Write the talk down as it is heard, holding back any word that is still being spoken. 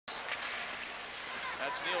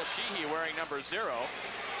That's Neil Sheehy wearing number 0.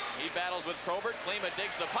 He battles with Probert. Klima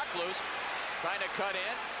digs the puck loose, trying to cut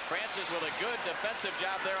in. Francis with a good defensive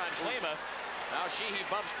job there on Klima. Now Sheehy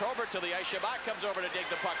bumps Probert to the ice. Shabbat comes over to dig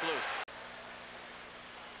the puck loose.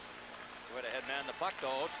 Way to headman the puck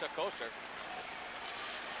though. Oates to Koser.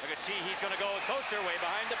 Look at Sheehy. He's going to go with Koser way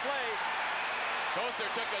behind the play. Koser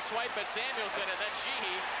took a swipe at Samuelson, and then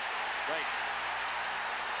Sheehy. Right.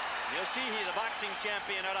 Neil Sheehy, the boxing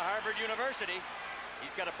champion out of Harvard University.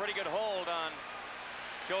 He's got a pretty good hold on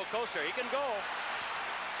Joe Koser. He can go.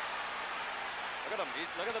 Look at him.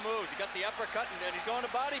 Look at the moves. He got the uppercut, and he's going to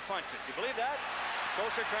body punches. You believe that?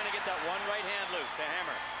 Koser trying to get that one right hand loose to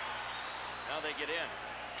hammer. Now they get in.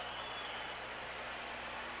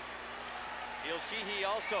 Neil Sheehy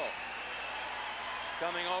also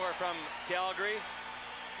coming over from Calgary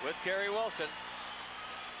with Kerry Wilson.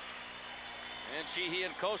 And Sheehy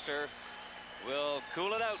and Koser will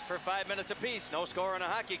cool it out for 5 minutes apiece. No score in a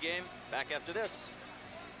hockey game. Back after this.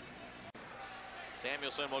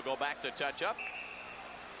 Samuelson will go back to touch up.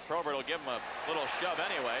 Probert will give him a little shove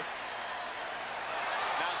anyway.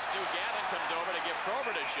 Now Stu Gavin comes over to give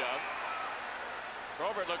Probert a shove.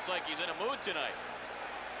 Probert looks like he's in a mood tonight.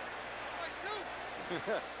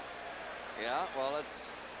 Yeah, well, that's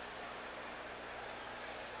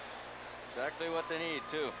exactly what they need,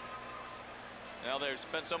 too. Well, there's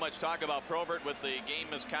been so much talk about Probert with the game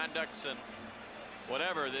misconducts and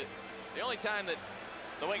whatever. The only time that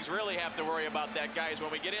the Wings really have to worry about that guy is when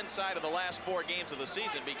we get inside of the last 4 games of the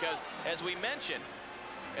season, because, as we mentioned,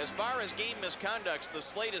 as far as game misconducts, the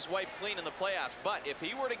slate is wiped clean in the playoffs. But if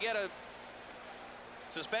he were to get a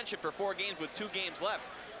suspension for 4 games with 2 games left,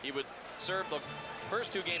 he would serve the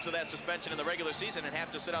first 2 games of that suspension in the regular season and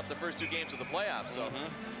have to sit out the first 2 games of the playoffs. So,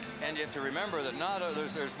 and you have to remember that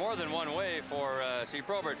there's more than one way for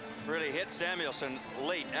Probert really hit Samuelson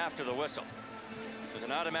late after the whistle. There's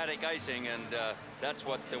an automatic icing, and that's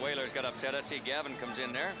what the Whalers got upset at. See, Gavin comes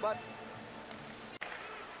in there, but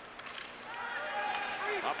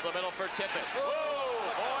up the middle for Tippett. Whoa,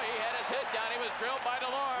 boy, he had his hit down. He was drilled by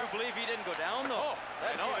Delorme. You believe he didn't go down, though?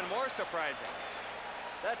 That's even more surprising.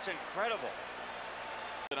 That's incredible.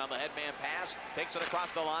 On the headman pass, takes it across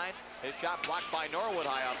the line. His shot blocked by Norwood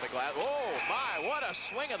high off the glass. Oh my, what a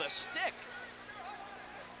swing of the stick.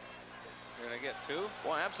 You're gonna get 2?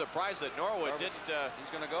 Boy, I'm surprised that Norwood didn't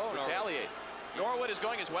he's gonna go retaliate. Norwood is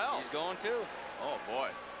going as well. He's going too. Oh boy.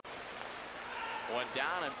 One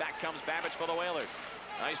down, and back comes Babbage for the Whalers.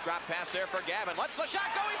 Nice drop pass there for Gavin. Let's the shot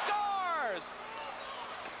go, he scores!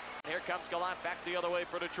 Here comes Gallant back the other way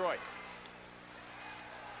for Detroit.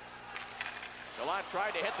 Gallant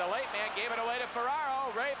tried to hit the late man, gave it away to Ferraro.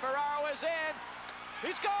 Ray Ferraro is in.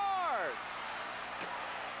 He scores!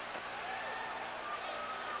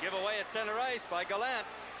 Give away at center ice by Gallant.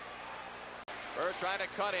 Burr trying to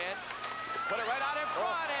cut in. Put it right out in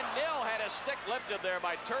front, and Nil had his stick lifted there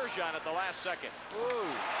by Turgeon at the last second. Ooh.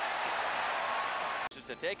 Just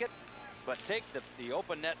to take it, but take the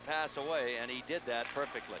open net pass away, and he did that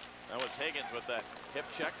perfectly. That was Higgins with that hip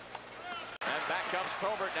check. And back comes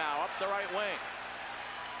Probert now, up the right wing.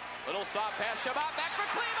 Little soft pass, Shabbat back for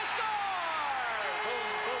Klima, scores! Boom,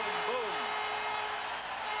 boom, boom.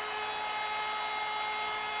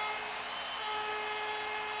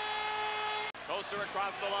 Koster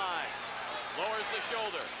across the line. Lowers the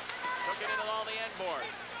shoulder. Took it in along the end board.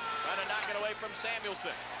 Trying to knock it away from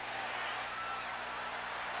Samuelson.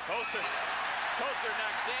 Koster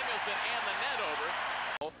knocks Samuelson and the net over.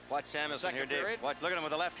 Watch Samuelson here, Dave. Watch, look at him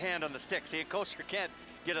with the left hand on the stick. See, Koster can't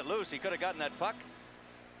get it loose. He could have gotten that puck.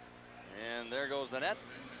 And there goes the net.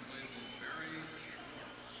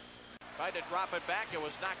 Tried to drop it back. It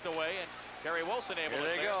was knocked away, and Kerry Wilson able to.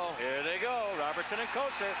 Here they go. Here they go. Robertson and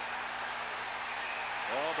Koster.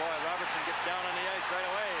 Oh boy, Robertson gets down on the ice right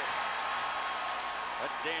away.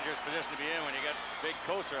 That's a dangerous position to be in when you got big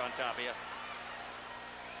Koster on top of you.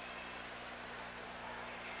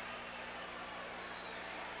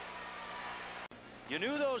 You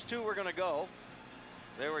knew those two were going to go.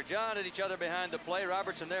 They were jawing at each other behind the play.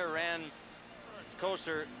 Robertson there ran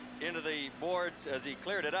Koster into the boards as he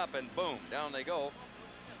cleared it up, and boom, down they go.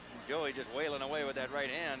 Joey just wailing away with that right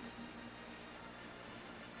hand.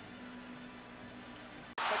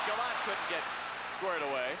 But Gallant couldn't get squared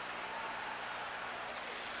away.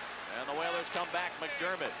 And the Whalers come back.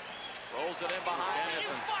 McDermott rolls it in behind.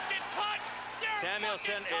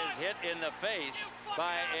 Samuelson is hit in the face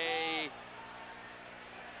by a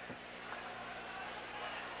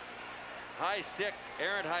high stick,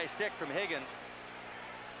 errant high stick from Higgins.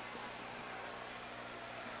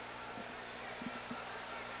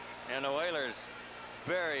 And the Whalers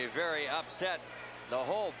very, very upset The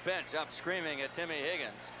whole bench up screaming at Timmy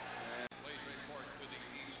Higgins.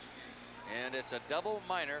 And it's a double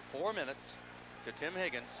minor, 4 minutes to Tim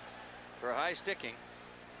Higgins for high sticking.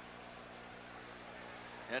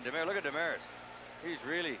 And Demers, look at Demers. He's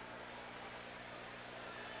really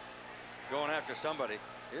going after somebody.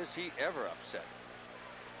 Is he ever upset?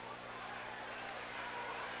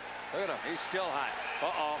 Look at him. He's still hot.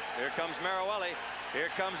 Uh-oh. Here comes Marawali. Here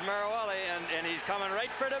comes Marawali, and he's coming right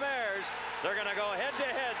for Demers. They're going to go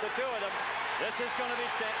head-to-head, the two of them. This is going to be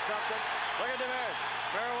something. Look at Demers.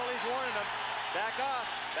 Marawali's warning him. Back off,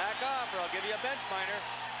 or I'll give you a bench minor.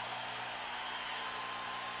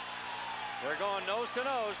 They're going nose to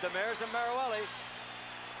nose, Demers and Marawali.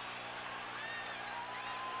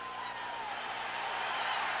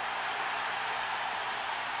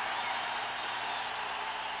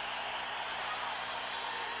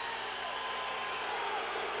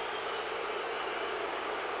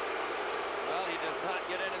 Well, he does not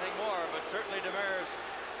get anything more, but certainly Demers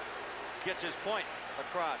gets his point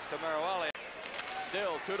across to Marawali.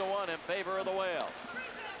 Still 2-1 in favor of the Whale.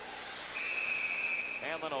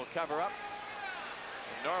 Hanlon will cover up.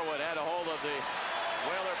 Norwood had a hold of the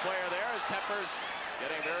Whaler player there as Tempers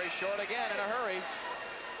getting very short again in a hurry.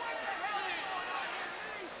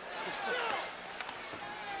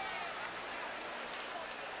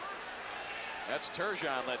 That's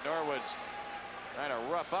Turgeon that Norwood's trying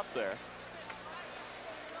to rough up there.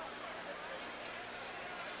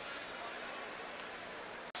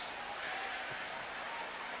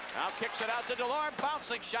 Now kicks it out to Delorme,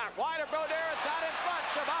 bouncing shot, wide of Brodeur, it's out in front,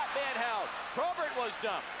 Chabot being held. Probert was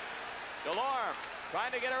dumped. Delorme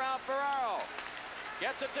trying to get around Ferraro.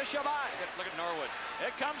 Gets it to Chabot. Look at Norwood.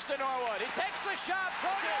 It comes to Norwood. He takes the shot,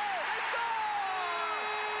 Brodeur, they score!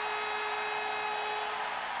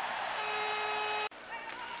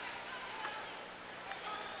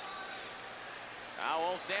 Now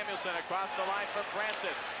Old Samuelson across the line for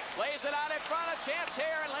Francis. Plays it out in front, a chance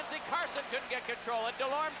here, and Lindsey Carson couldn't get control. And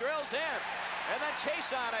Delorme drills in. And then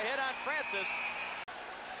Chason, a hit on Francis.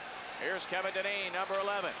 Here's Kevin Dineen, number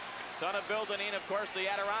 11. Son of Bill Dineen, of course, the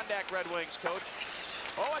Adirondack Red Wings coach.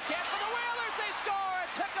 Oh, a chance for the Whalers. They score.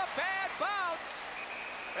 It took a bad bounce.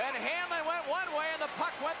 And Hanlon went one way, and the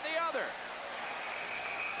puck went the other.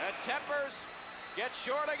 And Tempers gets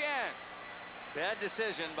short again. Bad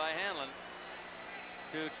decision by Hanlon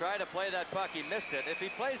to try to play that puck. He missed it. If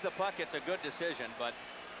he plays the puck, it's a good decision, but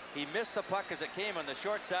he missed the puck as it came on the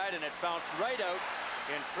short side, and it bounced right out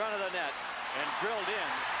in front of the net and drilled in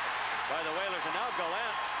by the Whalers. And now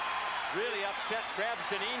Gallant really upset, grabs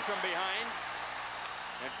Dineen from behind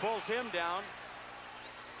and pulls him down.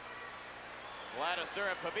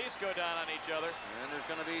 Vladisur and Pavis go down on each other. And there's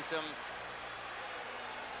going to be some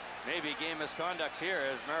maybe game misconducts here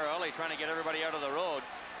as Marawali trying to get everybody out of the road.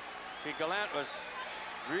 See, Gallant was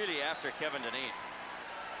really after Kevin Dineen.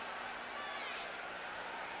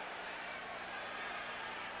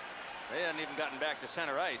 They hadn't even gotten back to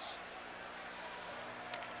center ice.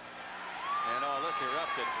 And all this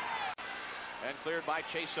erupted. And cleared by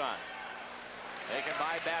Chason. Taken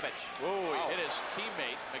by Babbage. Ooh, he hit his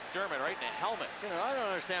teammate McDermott right in the helmet. You know, I don't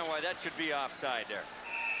understand why that should be offside there.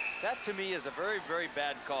 That to me is a very, very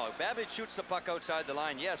bad call. Babbage shoots the puck outside the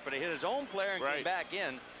line, yes, but he hit his own player and came back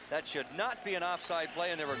in. That should not be an offside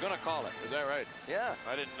play, and they were going to call it. Is that right? Yeah.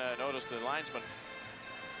 I didn't notice the linesman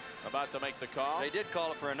about to make the call. They did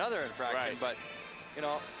call it for another infraction, but, you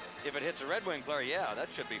know, if it hits a Red Wing player, yeah, that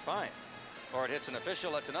should be fine. Or it hits an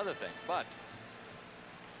official, that's another thing. But,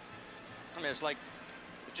 I mean, it's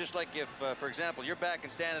just like if, for example, you're back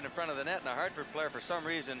and standing in front of the net, and a Hartford player, for some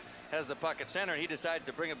reason, has the puck at center, and he decides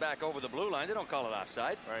to bring it back over the blue line. They don't call it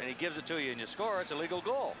offside. Right. And he gives it to you, and you score. It's a legal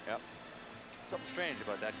goal. Yep. Something strange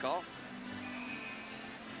about that call.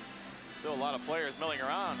 Still a lot of players milling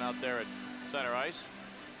around out there at center ice.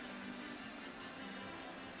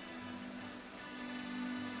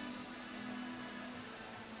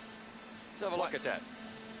 Let's have a look at that.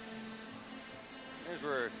 Here's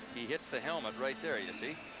where he hits the helmet right there, you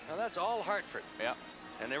see. Now that's all Hartford. Yeah.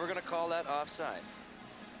 And they were going to call that offside.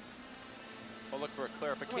 We'll look for a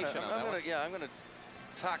clarification on that one. Yeah, I'm going to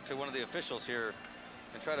talk to one of the officials here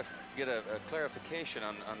and try to get a clarification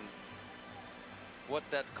on what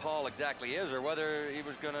that call exactly is, or whether he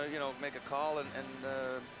was going to, you know, make a call and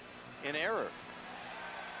in error.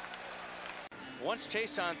 Once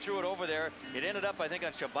Chason threw it over there, it ended up, I think,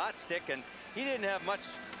 on Chabot's stick, and he didn't have much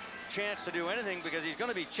chance to do anything because he's going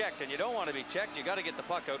to be checked, and you don't want to be checked. You got to get the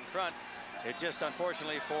puck out in front. It just,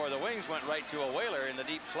 unfortunately for the Wings, went right to a Whaler in the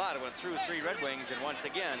deep slot. It went through 3 Red Wings, and once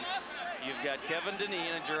again, you've got Kevin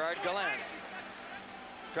Dineen and Gerard Gallant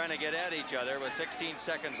trying to get at each other with 16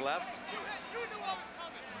 seconds left.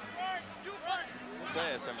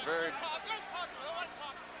 tell you, some very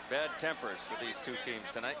bad tempers for these two teams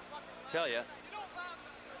tonight. Tell you.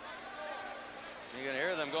 You can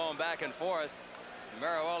hear them going back and forth.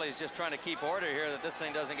 Marawali's just trying to keep order here, that this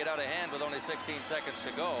thing doesn't get out of hand with only 16 seconds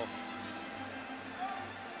to go.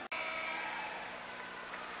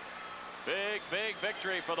 Big, big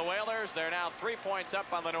victory for the Whalers. They're now 3 points up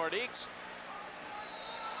on the Nordiques.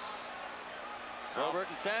 Probert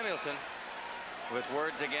and Samuelsson with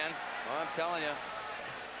words again. Well, I'm telling you,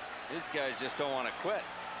 these guys just don't want to quit.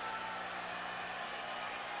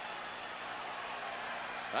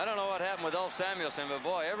 I don't know what happened with Ulf Samuelsson, but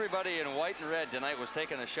boy, everybody in white and red tonight was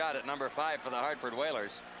taking a shot at number 5 for the Hartford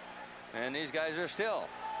Whalers. And these guys are still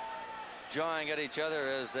jawing at each other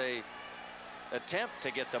as they attempt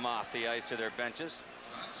to get them off the ice to their benches.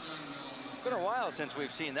 It's been a while since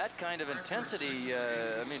we've seen that kind of intensity.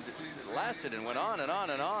 I mean, it lasted and went on and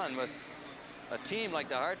on and on with a team like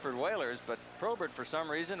the Hartford Whalers. But Probert, for some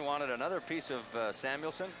reason, wanted another piece of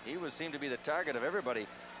Samuelsson. He seemed to be the target of everybody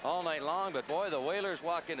all night long. But boy, the Whalers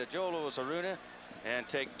walk into Joe Louis Arena and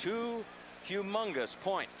take 2 humongous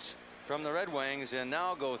points from the Red Wings, and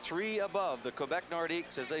now go 3 above the Quebec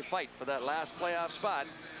Nordiques as they fight for that last playoff spot.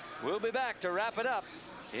 We'll be back to wrap it up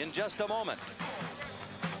in just a moment.